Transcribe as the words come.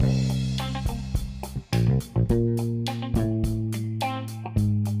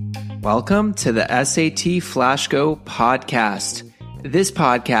Welcome to the SAT Flash Go podcast. This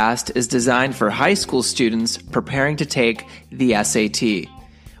podcast is designed for high school students preparing to take the SAT.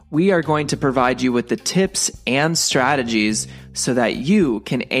 We are going to provide you with the tips and strategies so that you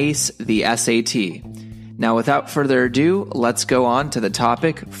can ace the SAT. Now, without further ado, let's go on to the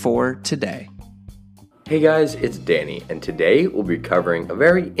topic for today. Hey guys, it's Danny, and today we'll be covering a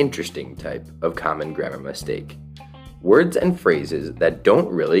very interesting type of common grammar mistake. Words and phrases that don't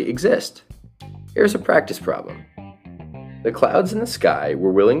really exist. Here's a practice problem. The clouds in the sky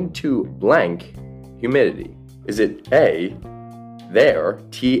were willing to blank humidity. Is it A, there,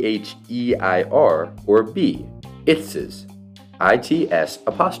 T-H-E-I-R, or B, itses, I-T-S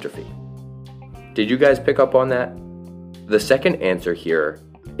apostrophe? Did you guys pick up on that? The second answer here,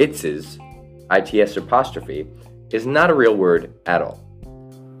 itses, I-T-S apostrophe, is not a real word at all.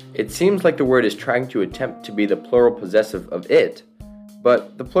 It seems like the word is trying to attempt to be the plural possessive of it,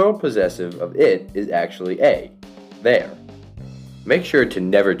 but the plural possessive of it is actually a, there. Make sure to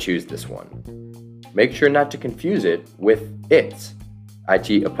never choose this one. Make sure not to confuse it with its,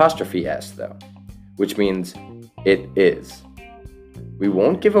 it apostrophe s though, which means it is. We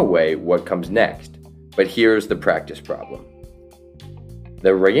won't give away what comes next, but here's the practice problem.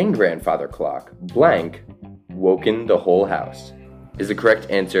 The ringing grandfather clock, blank, woken the whole house. Is the correct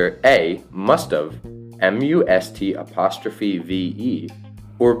answer A, must've, M-U-S-T apostrophe V-E,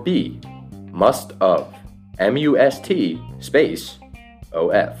 or B, must-of, M-U-S-T space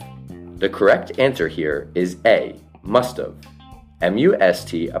O-F? The correct answer here is A, must've,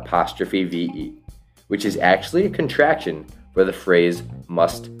 M-U-S-T apostrophe V-E, which is actually a contraction for the phrase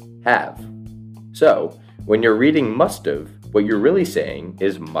must have. So, when you're reading must've, what you're really saying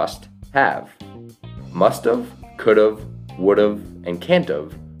is must have. Must've, could've, would've, and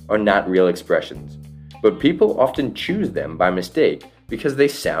can't've are not real expressions, but people often choose them by mistake because they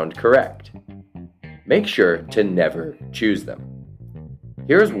sound correct. Make sure to never choose them.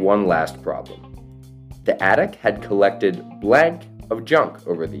 Here's one last problem. The attic had collected blank of junk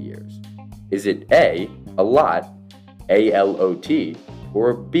over the years. Is it A, a lot, A-L-O-T,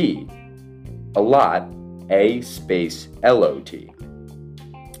 or B, a lot, A space L-O-T?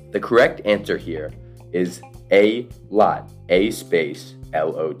 The correct answer here is a lot, A space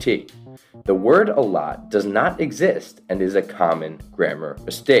L-O-T. The word a lot does not exist and is a common grammar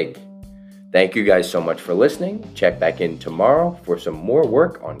mistake. Thank you guys so much for listening. Check back in tomorrow for some more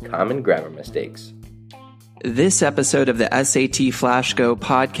work on common grammar mistakes. This episode of the SAT Flash Go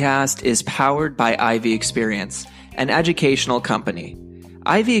podcast is powered by Ivy Experience, an educational company.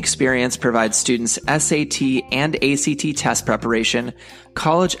 Ivy Experience provides students SAT and ACT test preparation,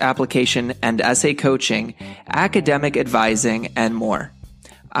 college application and essay coaching, academic advising, and more.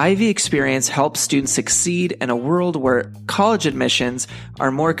 Ivy Experience helps students succeed in a world where college admissions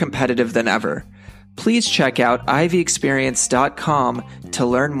are more competitive than ever. Please check out ivyexperience.com to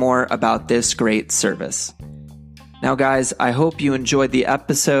learn more about this great service. Now, guys, I hope you enjoyed the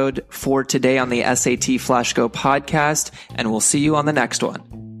episode for today on the SAT Flash Go podcast, and we'll see you on the next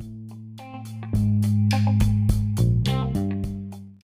one.